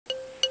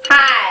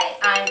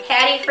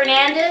Patty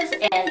Fernandez,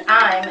 and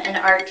I'm an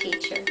art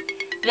teacher.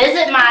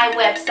 Visit my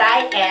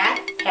website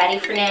at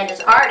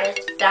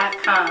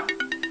pattyfernandezartist.com.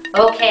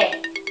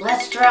 Okay,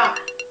 let's draw.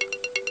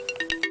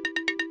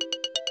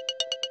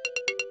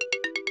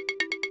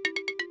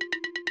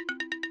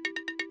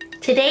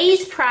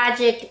 Today's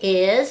project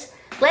is,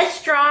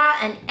 let's draw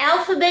an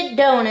alphabet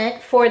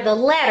donut for the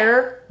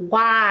letter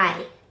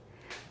Y.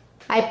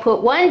 I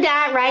put one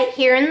dot right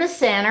here in the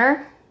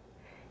center,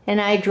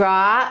 and I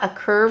draw a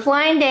curved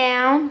line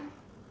down,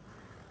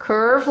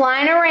 curved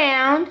line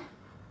around,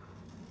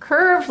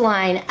 curved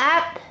line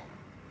up,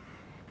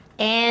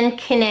 and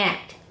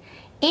connect.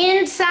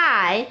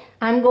 Inside,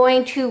 I'm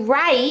going to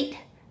write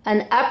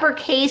an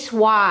uppercase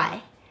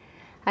Y.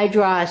 I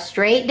draw a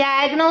straight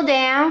diagonal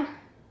down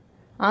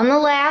on the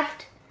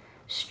left,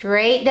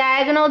 straight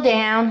diagonal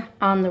down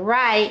on the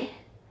right,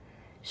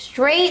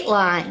 straight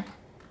line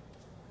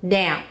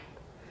down.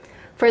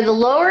 For the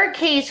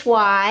lowercase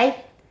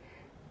y,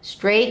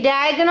 straight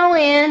diagonal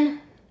in,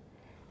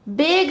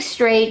 big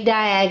straight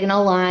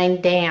diagonal line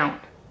down.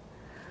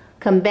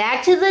 Come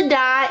back to the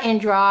dot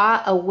and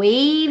draw a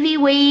wavy,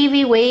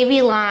 wavy,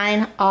 wavy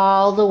line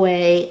all the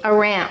way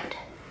around.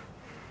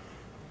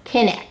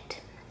 Connect.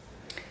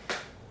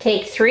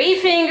 Take 3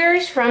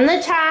 fingers from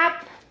the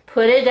top,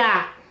 put a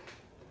dot.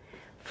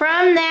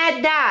 From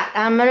that dot,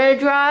 I'm going to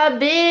draw a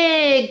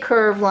big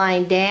curved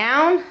line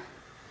down,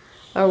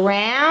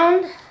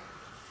 around,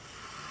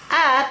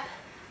 up,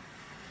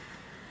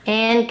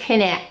 and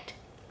connect.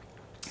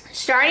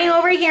 Starting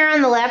over here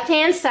on the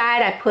left-hand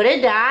side, I put a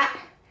dot,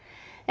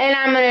 and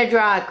I'm going to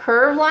draw a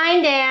curved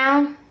line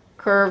down,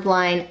 curved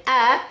line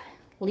up,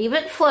 leave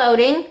it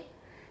floating,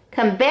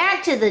 come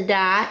back to the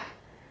dot,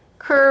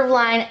 curved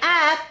line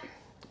up,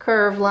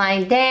 curved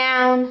line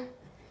down,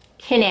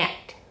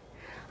 connect.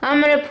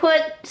 I'm going to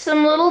put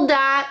some little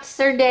dots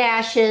or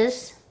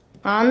dashes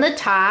on the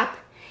top,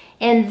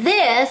 and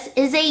this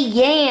is a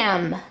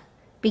yam.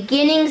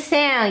 Beginning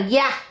sound,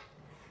 yeah.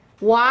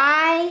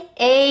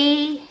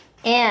 Y-A-M.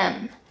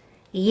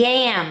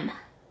 Yam.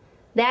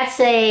 That's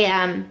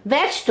a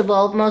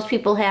vegetable most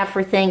people have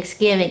for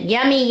Thanksgiving.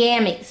 Yummy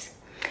yammies.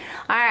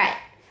 Alright,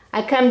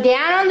 I come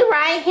down on the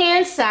right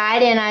hand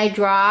side and I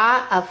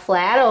draw a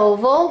flat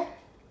oval.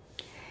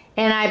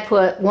 And I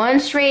put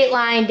one straight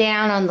line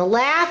down on the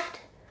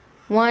left,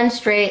 one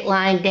straight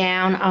line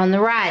down on the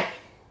right.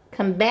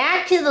 Come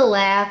back to the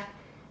left,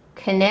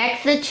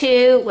 connect the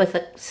two with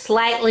a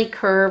slightly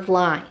curved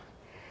line.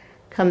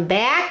 Come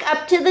back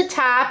up to the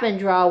top and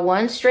draw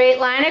one straight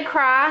line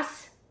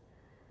across.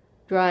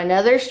 Draw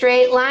another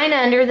straight line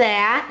under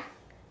that.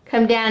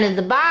 Come down to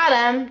the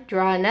bottom,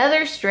 draw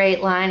another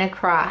straight line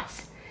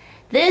across.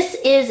 This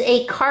is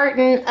a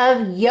carton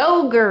of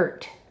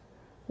yogurt.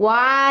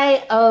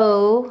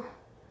 Y-O-G-U-R-T.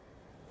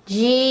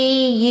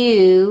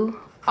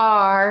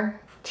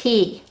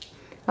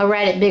 I'll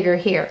write it bigger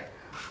here.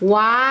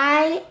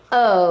 Y-O-G-U-R-T.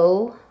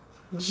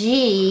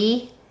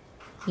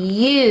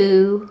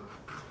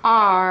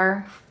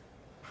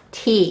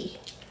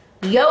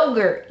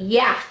 Yogurt,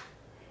 yeah.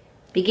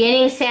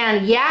 Beginning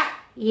sound, yeah.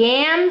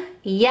 Yam,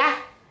 yeah.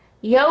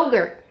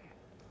 Yogurt.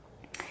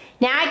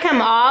 Now I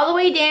come all the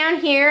way down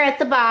here at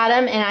the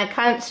bottom, and I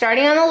come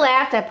starting on the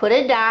left, I put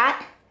a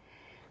dot.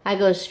 I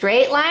go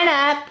straight line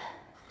up,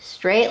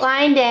 straight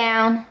line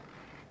down,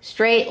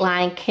 straight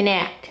line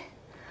connect.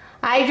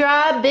 I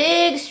draw a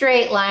big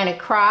straight line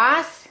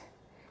across,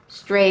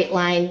 straight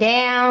line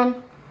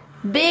down,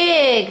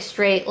 big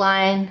straight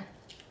line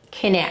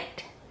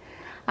connect.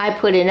 I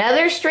put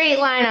another straight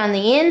line on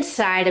the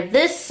inside of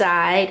this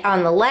side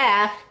on the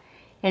left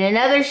and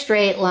another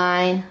straight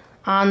line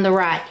on the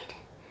right.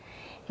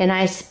 And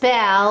I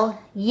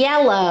spell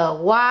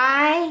yellow,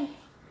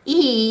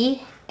 Y-E-L-L-O-W,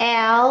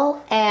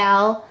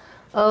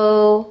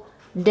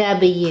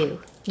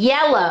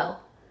 yellow.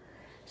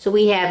 So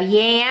we have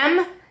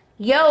yam,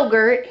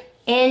 yogurt,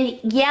 and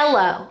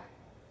yellow.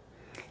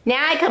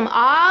 Now I come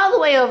all the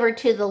way over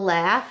to the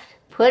left,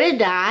 put a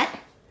dot,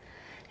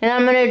 and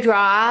I'm going to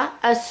draw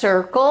a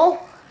circle.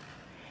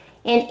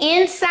 And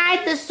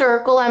inside the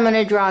circle, I'm going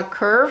to draw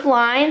curved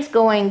lines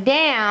going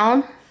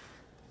down.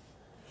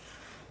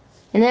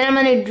 And then I'm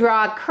going to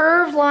draw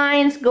curved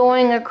lines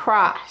going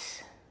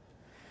across.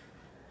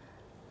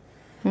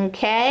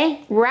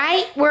 Okay?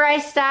 Right where I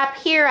stop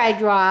here, I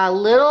draw a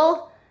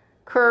little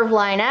curved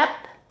line up,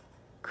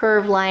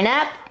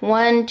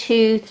 1,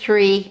 2,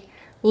 3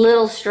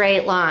 little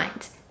straight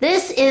lines.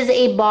 This is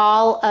a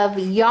ball of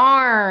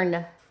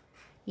yarn.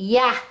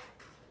 Yeah,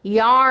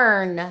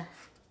 yarn.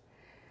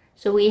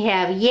 So we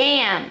have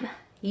yam,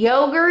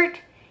 yogurt,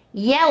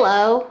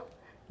 yellow,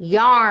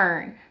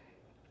 yarn.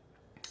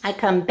 I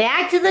come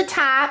back to the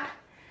top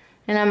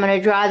and I'm going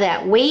to draw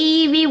that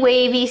wavy,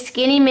 wavy,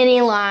 skinny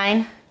mini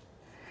line.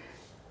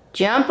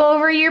 Jump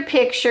over your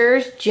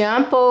pictures,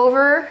 jump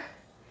over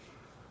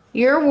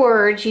your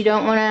words. You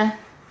don't want to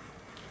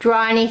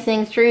draw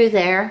anything through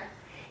there.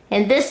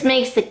 And this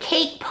makes the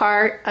cake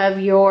part of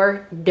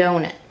your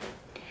donut.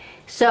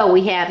 So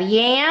we have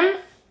yam,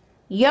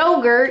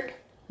 yogurt,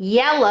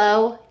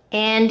 yellow,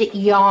 and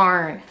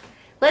yarn.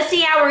 Let's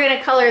see how we're going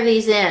to color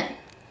these in.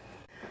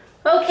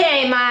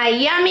 Okay, my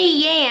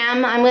yummy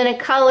yam I'm going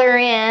to color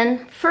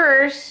in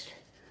first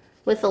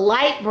with a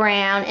light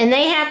brown, and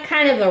they have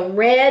kind of a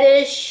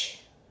reddish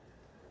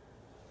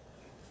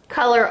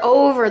color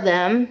over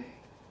them.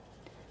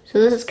 So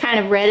this is kind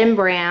of red and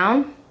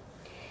brown.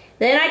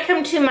 Then I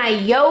come to my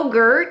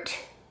yogurt.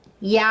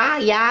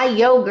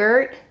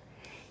 Yogurt.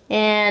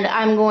 And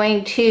I'm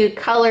going to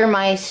color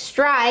my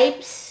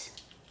stripes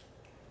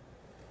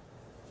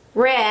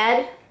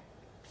red,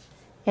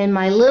 and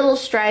my little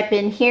stripe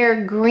in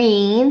here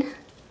green,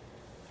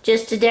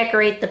 just to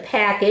decorate the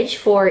package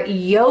for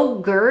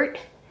yogurt.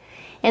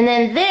 And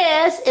then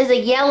this is a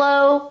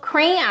yellow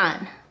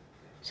crayon.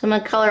 So I'm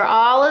going to color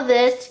all of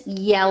this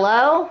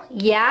yellow.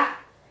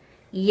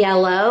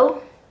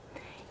 Yellow.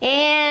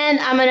 And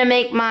I'm going to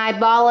make my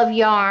ball of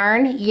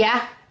yarn,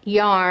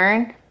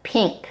 yarn,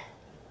 pink.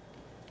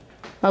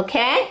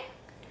 Okay?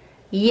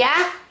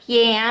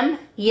 Yam,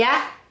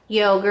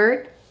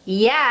 yogurt,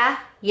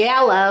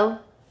 yellow,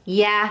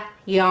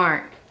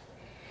 yarn.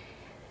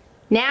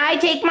 Now I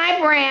take my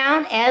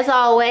brown, as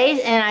always,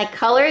 and I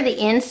color the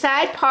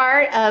inside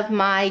part of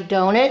my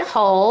donut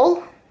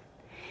hole.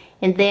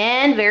 And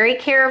then, very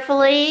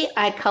carefully,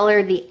 I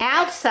color the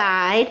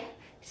outside,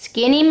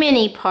 skinny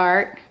mini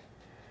part.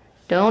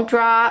 Don't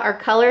draw or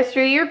color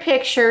through your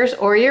pictures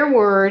or your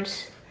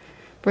words.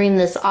 Bring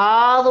this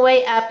all the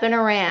way up and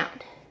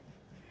around.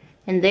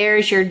 And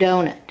there's your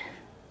donut.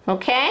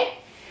 Okay?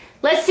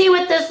 Let's see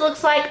what this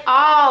looks like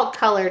all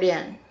colored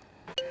in.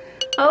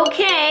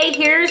 Okay,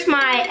 here's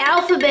my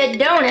alphabet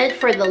donut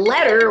for the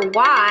letter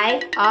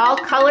Y, all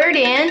colored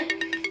in.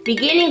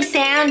 Beginning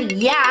sound,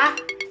 yam,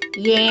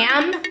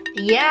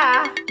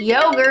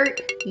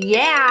 yogurt,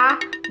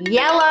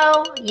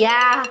 yellow,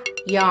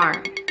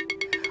 yarn.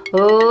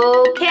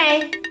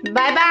 Okay,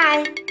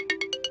 bye-bye.